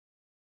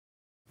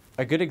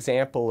a good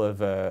example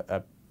of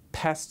a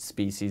pest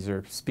species,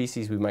 or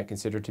species we might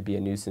consider to be a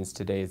nuisance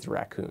today, is the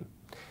raccoon.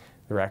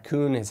 The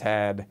raccoon has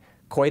had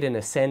quite an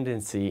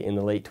ascendancy in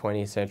the late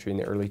 20th century and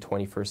the early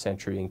 21st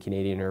century in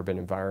Canadian urban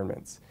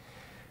environments.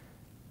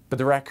 But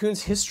the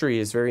raccoon's history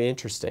is very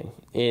interesting.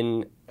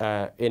 In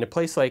a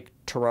place like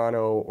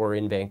Toronto or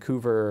in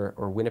Vancouver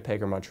or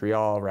Winnipeg or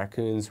Montreal,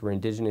 raccoons were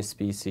indigenous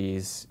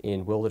species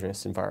in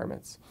wilderness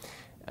environments.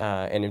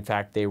 And in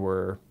fact, they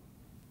were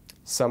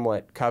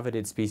somewhat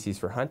coveted species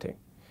for hunting.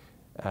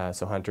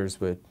 So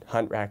hunters would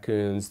hunt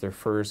raccoons. Their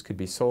furs could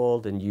be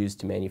sold and used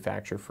to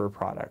manufacture fur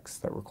products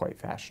that were quite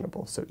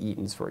fashionable. So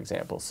Eaton's, for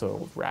example,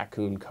 sold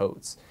raccoon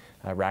coats,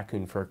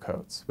 raccoon fur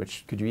coats,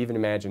 which could you even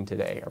imagine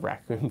today, a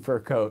raccoon fur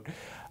coat?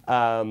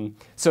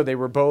 So they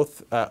were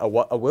both a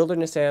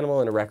wilderness animal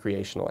and a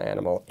recreational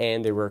animal,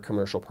 and they were a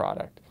commercial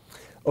product.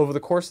 Over the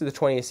course of the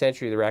 20th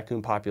century, the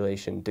raccoon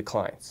population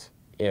declines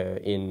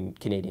in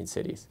Canadian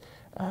cities.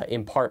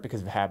 In part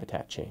because of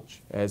habitat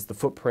change. As the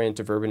footprint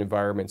of urban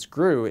environments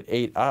grew, it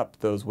ate up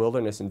those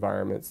wilderness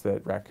environments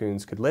that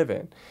raccoons could live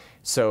in.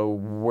 So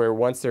where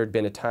once there had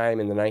been a time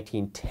in the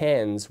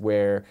 1910s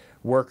where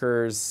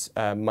workers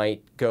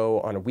might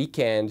go on a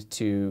weekend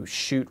to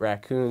shoot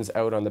raccoons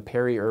out on the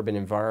peri-urban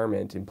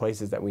environment in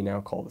places that we now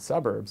call the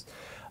suburbs,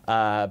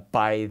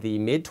 by the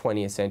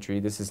mid-20th century,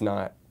 this is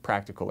not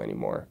practical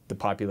anymore. The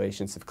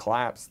populations have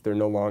collapsed. They're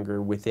no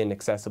longer within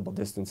accessible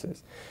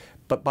distances.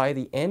 But by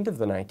the end of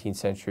the 19th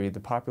century,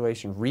 the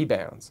population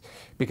rebounds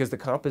because the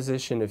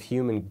composition of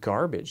human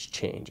garbage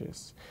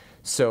changes.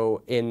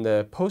 So in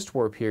the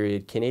post-war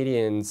period,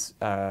 Canadians'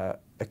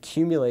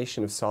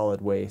 accumulation of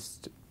solid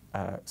waste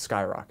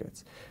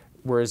skyrockets.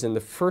 Whereas in the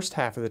first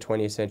half of the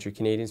 20th century,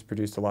 Canadians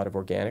produced a lot of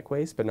organic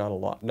waste, but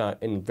not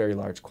in very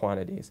large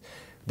quantities.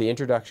 The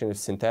introduction of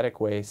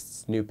synthetic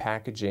wastes, new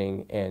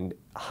packaging, and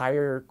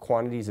higher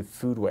quantities of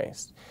food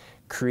waste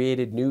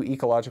created new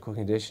ecological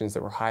conditions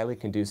that were highly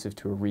conducive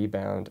to a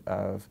rebound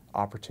of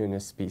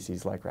opportunist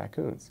species like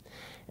raccoons.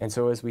 And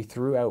so as we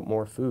threw out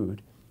more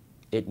food,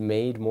 it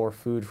made more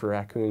food for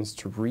raccoons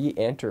to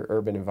re-enter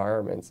urban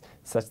environments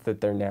such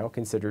that they're now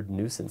considered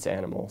nuisance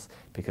animals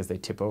because they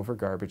tip over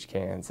garbage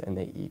cans and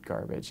they eat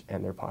garbage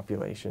and their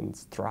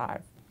populations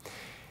thrive.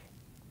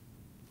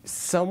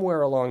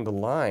 Somewhere along the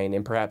line,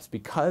 and perhaps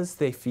because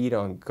they feed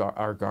on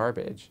our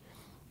garbage,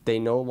 they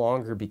no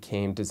longer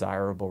became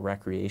desirable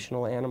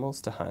recreational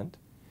animals to hunt.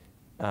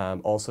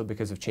 Also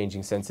because of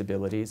changing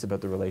sensibilities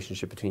about the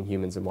relationship between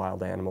humans and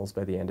wild animals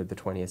by the end of the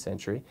 20th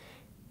century.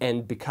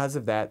 And because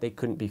of that, they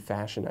couldn't be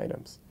fashion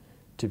items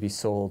to be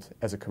sold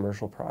as a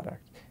commercial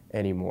product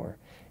anymore.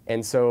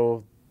 And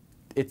so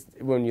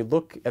when you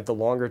look at the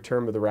longer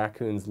term of the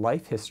raccoon's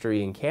life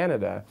history in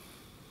Canada,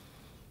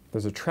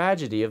 there's a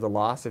tragedy of the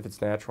loss of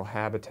its natural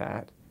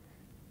habitat,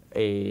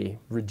 a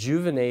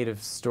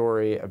rejuvenative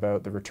story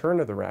about the return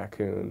of the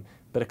raccoon,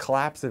 but a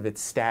collapse of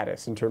its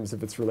status in terms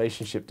of its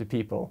relationship to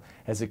people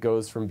as it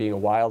goes from being a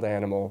wild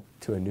animal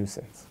to a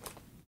nuisance.